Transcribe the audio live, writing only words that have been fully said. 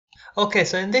Okay,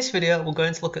 so in this video we're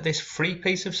going to look at this free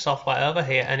piece of software over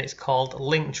here, and it's called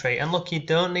Linktree. And look, you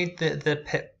don't need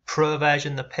the pro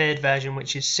version, the paid version,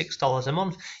 which is $6 a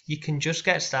month. You can just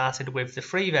get started with the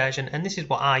free version, and this is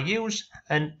what I use,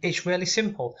 and it's really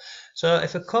simple. So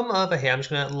if I come over here, I'm just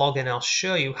going to log in and I'll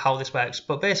show you how this works.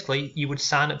 But basically you would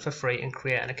sign up for free and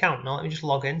create an account. Now let me just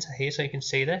log into here so you can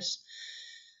see this.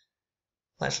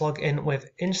 Let's log in with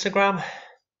Instagram.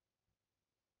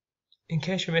 In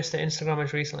case you missed it, Instagram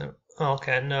is recently...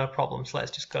 Okay, no problems.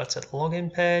 Let's just go to the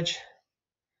login page.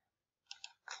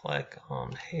 Click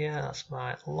on here, that's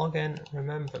my login,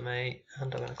 remember me,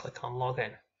 and I'm going to click on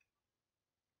login.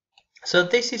 So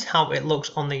this is how it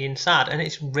looks on the inside, and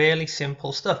it's really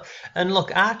simple stuff. And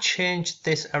look, I changed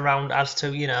this around as to,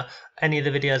 any of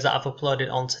the videos that I've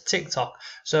uploaded onto TikTok.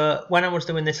 So when I was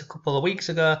doing this a couple of weeks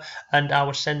ago, and I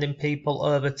was sending people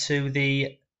over to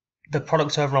the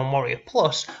product over on Warrior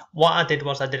Plus, what I did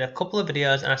was I did a couple of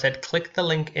videos and I said click the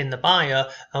link in the bio,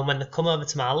 and when they come over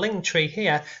to my link tree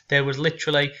here, there was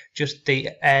literally just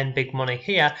the earn big money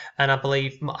here, and I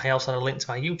believe I also had a link to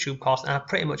my YouTube course, and I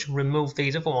pretty much removed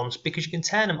these other ones because you can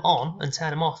turn them on and turn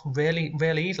them off really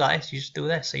easy like this. You just do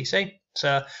this, so you see.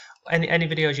 So any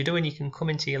videos you're doing, you can come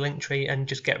into your link tree and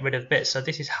just get rid of bits. So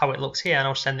this is how it looks here, and I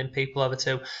was sending people over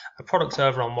to a product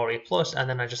over on Warrior Plus, and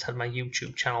then I just had my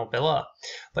YouTube channel below.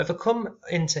 But if I come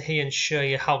into here and show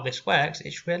you how this works,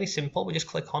 it's really simple. We just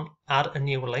click on add a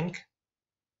new link,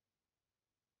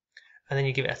 and then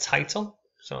you give it a title.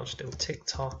 So I'll just do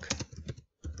TikTok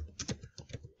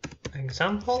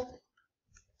example.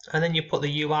 And then you put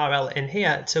the URL in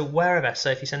here to wherever.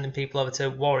 So if you're sending people over to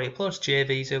Warrior Plus,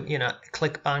 JVZoo,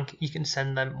 ClickBank, you can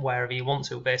send them wherever you want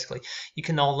to, basically. You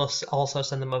can also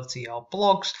send them over to your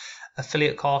blogs,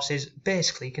 affiliate courses.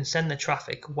 Basically, you can send the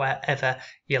traffic wherever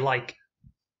you like.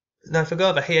 Now, if I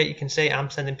go over here, you can see I'm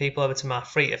sending people over to my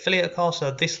free affiliate course. So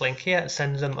this link here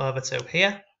sends them over to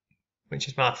here, which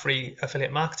is my free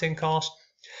affiliate marketing course.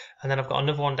 And then I've got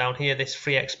another one down here, this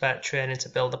free expert training to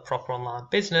build a proper online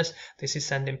business. This is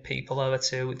sending people over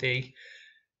to the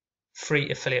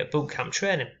free affiliate bootcamp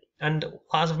training. And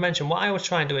as I've mentioned, what I always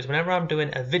try and do is whenever I'm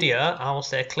doing a video, I will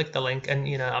say click the link, and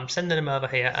I'm sending them over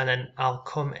here, and then I'll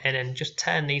come in and just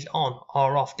turn these on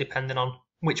or off depending on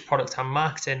which product I'm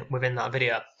marketing within that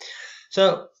video.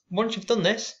 So once you've done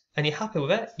this and you're happy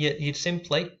with it, you'd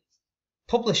simply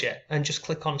publish it and just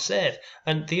click on save.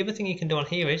 And the other thing you can do on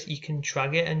here is you can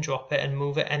drag it and drop it and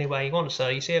move it anywhere you want. So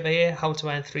you see over here how to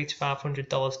earn $300 to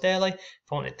 $500 daily. If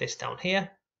I wanted this down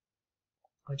here,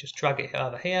 I just drag it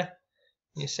over here.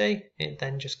 You see, it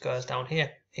then just goes down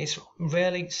here. It's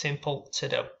really simple to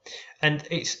do, and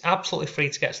it's absolutely free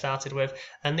to get started with.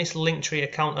 And this Linktree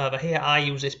account over here, I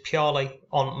use this purely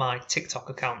on my TikTok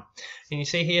account. And you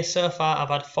see here, so far I've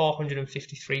had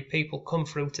 453 people come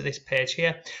through to this page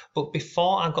here. But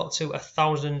before I got to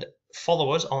 1,000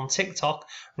 followers on TikTok,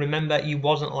 remember you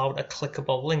wasn't allowed a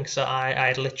clickable link, so I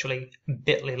had literally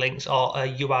bit.ly links or a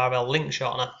URL link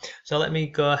shortener. So let me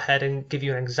go ahead and give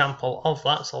you an example of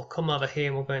that. So I'll come over here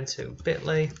and we're going to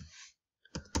bit.ly.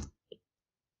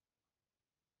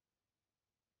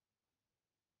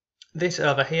 This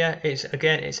over here is,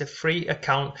 again, it's a free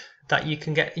account that you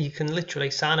can get. You can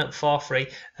literally sign up for free,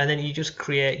 and then you just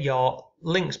create your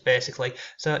links basically.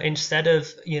 So instead of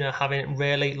having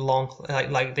really long,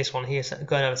 like this one here,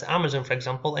 going over to Amazon for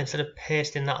example, instead of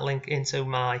pasting that link into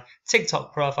my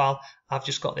TikTok profile, I've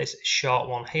just got this short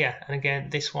one here. And again,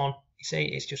 this one, you see,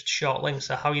 it's just short links.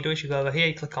 So how you do is you go over here,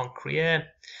 you click on create,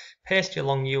 paste your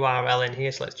long URL in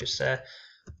here. So let's just say,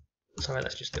 sorry,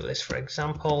 let's just do this for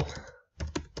example.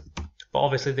 But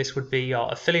obviously this would be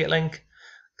your affiliate link.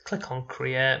 Click on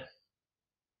create,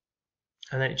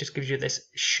 and then it just gives you this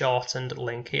shortened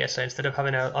link here. So instead of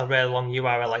having a really long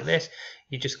URL like this,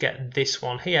 you just get this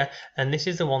one here, and this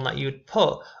is the one that you would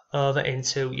put over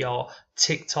into your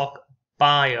TikTok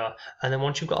bio. And then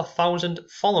once you've got 1,000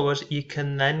 followers, you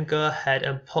can then go ahead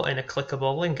and put in a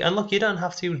clickable link. And look, you don't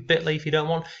have to use bit.ly if you don't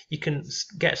want. You can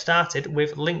get started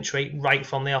with Linktree right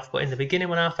from the off. But in the beginning,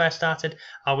 when I first started,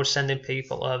 I was sending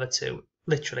people over to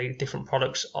literally different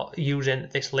products using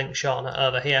this link shortener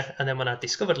over here. And then when I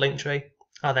discovered Linktree,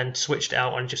 I then switched it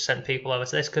out and just sent people over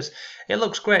to this because it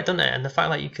looks great, doesn't it? And the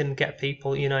fact that you can get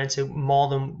people into more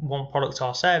than one product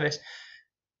or service,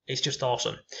 it's just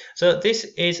awesome. So this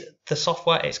is the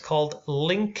software. It's called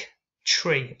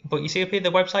Linktree, but you see up here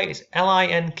the website is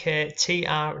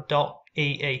linktr.ee.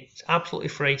 It's absolutely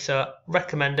free, so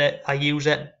recommend it. I use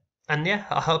it, and yeah,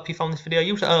 I hope you found this video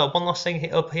useful. Oh, one last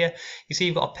thing up here, you see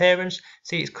you've got appearance.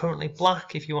 See, it's currently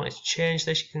black. If you wanted to change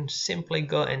this, you can simply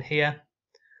go in here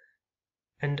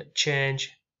and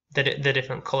change the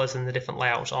different colors and the different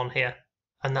layouts on here.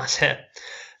 and that's it.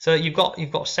 So you've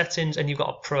got settings and you've got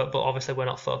a pro, but obviously we're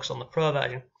not focused on the pro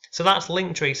version. So that's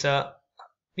Linktree. So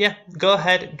yeah, go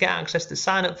ahead, get access to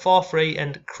sign up for free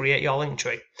and create your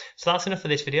Linktree. So that's enough for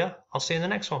this video. I'll see you in the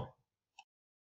next one.